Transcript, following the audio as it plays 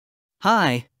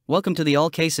Hi, welcome to the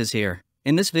AllCasesHere.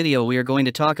 In this video we are going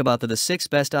to talk about the 6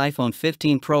 best iPhone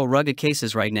 15 Pro rugged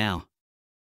cases right now.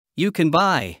 You can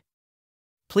buy.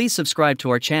 Please subscribe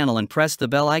to our channel and press the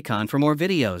bell icon for more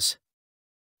videos.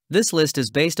 This list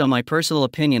is based on my personal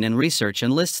opinion and research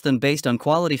and lists them based on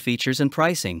quality features and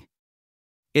pricing.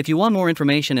 If you want more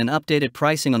information and updated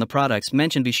pricing on the products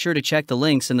mentioned, be sure to check the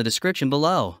links in the description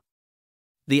below.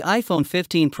 The iPhone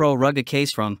 15 Pro rugged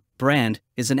case from brand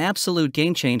is an absolute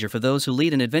game changer for those who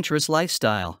lead an adventurous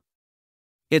lifestyle.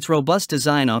 Its robust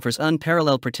design offers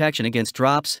unparalleled protection against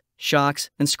drops, shocks,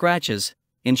 and scratches,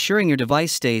 ensuring your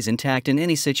device stays intact in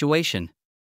any situation.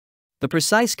 The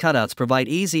precise cutouts provide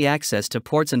easy access to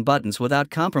ports and buttons without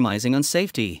compromising on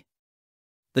safety.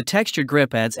 The textured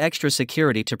grip adds extra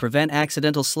security to prevent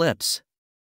accidental slips.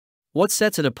 What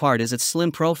sets it apart is its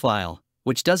slim profile,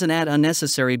 which doesn't add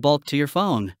unnecessary bulk to your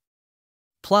phone.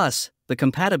 Plus, the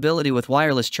compatibility with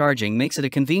wireless charging makes it a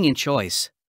convenient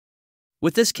choice.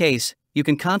 With this case, you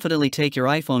can confidently take your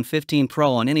iPhone 15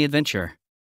 Pro on any adventure.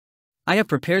 I have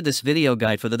prepared this video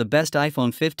guide for the best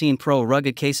iPhone 15 Pro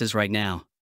rugged cases right now.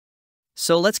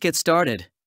 So let's get started.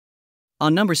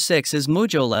 On number 6 is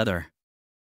Mujo Leather.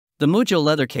 The Mujo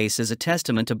leather case is a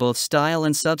testament to both style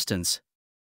and substance.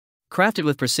 Crafted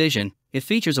with precision, it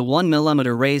features a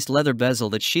 1mm raised leather bezel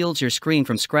that shields your screen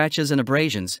from scratches and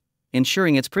abrasions,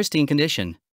 ensuring its pristine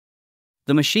condition.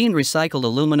 The machine-recycled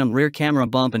aluminum rear camera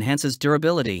bump enhances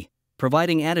durability,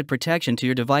 providing added protection to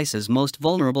your device's most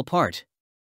vulnerable part.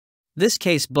 This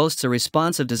case boasts a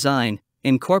responsive design,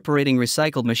 incorporating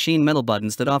recycled machine metal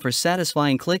buttons that offer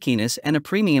satisfying clickiness and a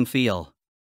premium feel.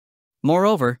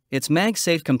 Moreover, its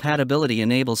MagSafe compatibility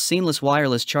enables seamless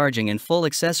wireless charging and full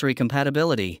accessory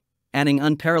compatibility, adding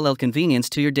unparalleled convenience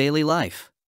to your daily life.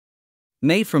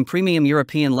 Made from premium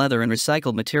European leather and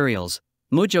recycled materials,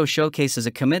 Mujo showcases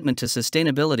a commitment to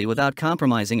sustainability without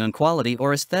compromising on quality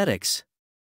or aesthetics.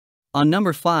 On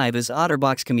number 5 is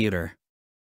OtterBox Commuter.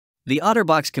 The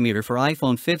OtterBox Commuter for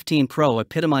iPhone 15 Pro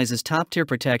epitomizes top-tier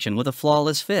protection with a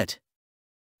flawless fit.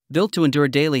 Built to endure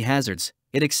daily hazards,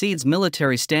 it exceeds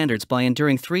military standards by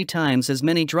enduring 3 times as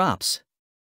many drops.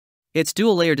 Its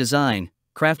dual-layer design,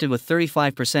 crafted with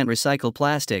 35% recycled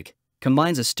plastic,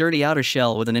 combines a sturdy outer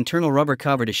shell with an internal rubber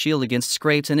cover to shield against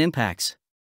scrapes and impacts.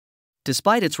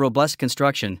 Despite its robust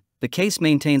construction, the case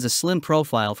maintains a slim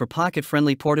profile for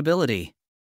pocket-friendly portability.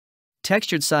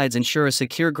 Textured sides ensure a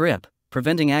secure grip,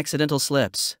 preventing accidental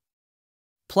slips.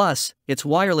 Plus, it's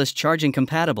wireless charging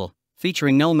compatible,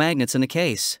 featuring no magnets in the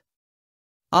case.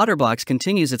 OtterBox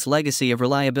continues its legacy of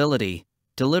reliability,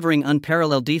 delivering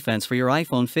unparalleled defense for your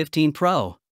iPhone 15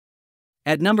 Pro.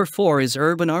 At number 4 is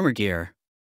Urban Armor Gear.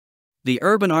 The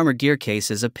Urban Armor Gear case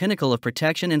is a pinnacle of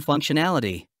protection and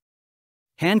functionality.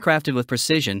 Handcrafted with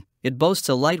precision, it boasts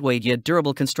a lightweight yet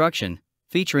durable construction,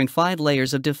 featuring 5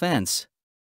 layers of defense.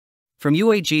 From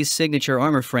UAG's signature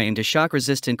armor frame to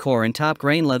shock-resistant core and top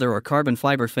grain leather or carbon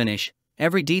fiber finish,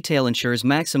 every detail ensures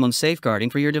maximum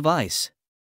safeguarding for your device.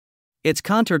 Its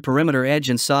contoured perimeter edge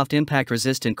and soft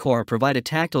impact-resistant core provide a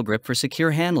tactile grip for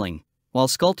secure handling, while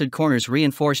sculpted corners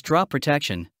reinforce drop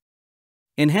protection.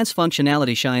 Enhanced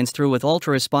functionality shines through with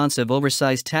ultra-responsive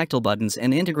oversized tactile buttons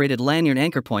and integrated lanyard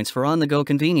anchor points for on-the-go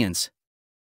convenience.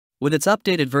 With its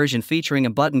updated version featuring a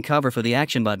button cover for the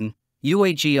action button,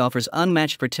 UAG offers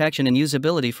unmatched protection and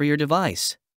usability for your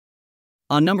device.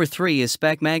 On number 3 is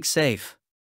Spec MagSafe.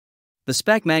 The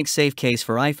Spec MagSafe case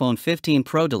for iPhone 15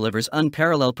 Pro delivers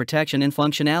unparalleled protection and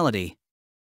functionality.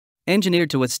 Engineered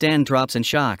to withstand drops and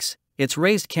shocks, its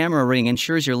raised camera ring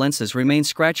ensures your lenses remain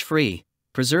scratch-free,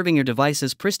 preserving your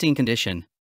device's pristine condition.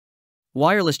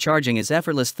 Wireless charging is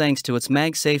effortless thanks to its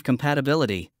MagSafe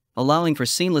compatibility, allowing for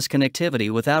seamless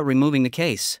connectivity without removing the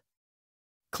case.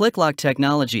 ClickLock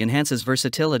technology enhances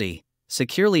versatility,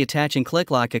 securely attaching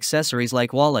ClickLock accessories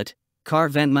like wallet, car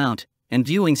vent mount, and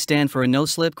viewing stand for a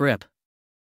no-slip grip.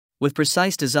 With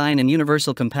precise design and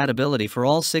universal compatibility for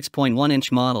all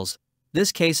 6.1-inch models,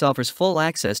 this case offers full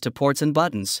access to ports and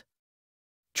buttons.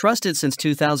 Trusted since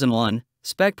 2001,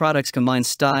 Spec products combine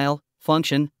style,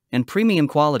 function, and premium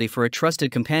quality for a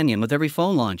trusted companion with every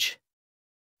phone launch.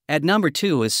 At number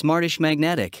 2 is Smartish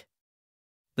Magnetic.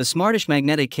 The Smartish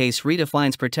Magnetic case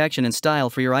redefines protection and style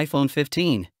for your iPhone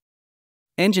 15.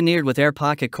 Engineered with air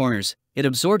pocket corners, it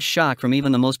absorbs shock from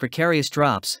even the most precarious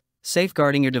drops,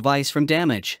 safeguarding your device from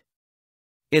damage.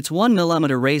 Its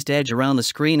 1mm raised edge around the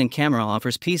screen and camera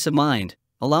offers peace of mind,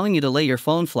 allowing you to lay your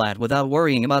phone flat without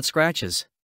worrying about scratches.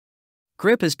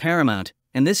 Grip is paramount,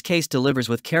 and this case delivers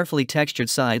with carefully textured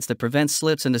sides that prevent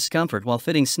slips and discomfort while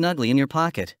fitting snugly in your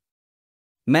pocket.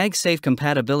 MagSafe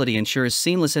compatibility ensures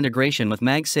seamless integration with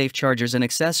MagSafe chargers and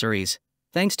accessories,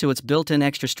 thanks to its built-in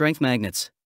extra strength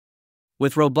magnets.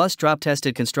 With robust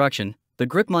drop-tested construction, the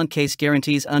Gripmont case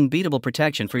guarantees unbeatable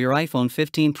protection for your iPhone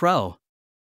 15 Pro.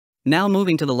 Now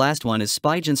moving to the last one is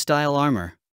Spigen Style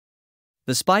Armor.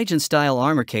 The Spigen Style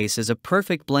Armor case is a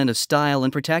perfect blend of style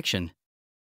and protection.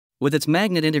 With its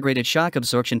magnet-integrated shock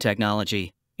absorption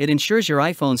technology, it ensures your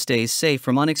iPhone stays safe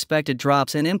from unexpected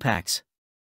drops and impacts.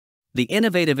 The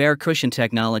innovative air cushion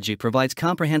technology provides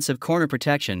comprehensive corner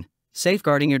protection,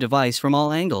 safeguarding your device from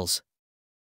all angles.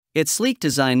 Its sleek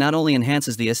design not only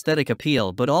enhances the aesthetic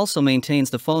appeal but also maintains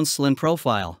the phone's slim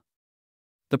profile.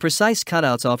 The precise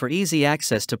cutouts offer easy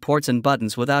access to ports and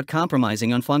buttons without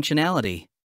compromising on functionality.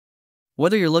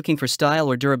 Whether you're looking for style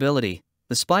or durability,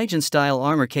 the Spigen Style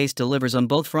Armor case delivers on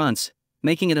both fronts,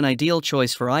 making it an ideal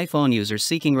choice for iPhone users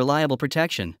seeking reliable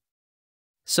protection.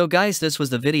 So guys, this was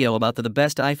the video about the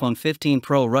best iPhone 15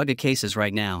 Pro rugged cases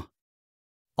right now.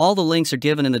 All the links are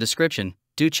given in the description,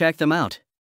 do check them out.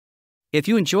 If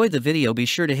you enjoyed the video, be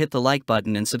sure to hit the like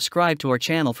button and subscribe to our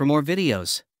channel for more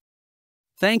videos.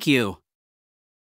 Thank you.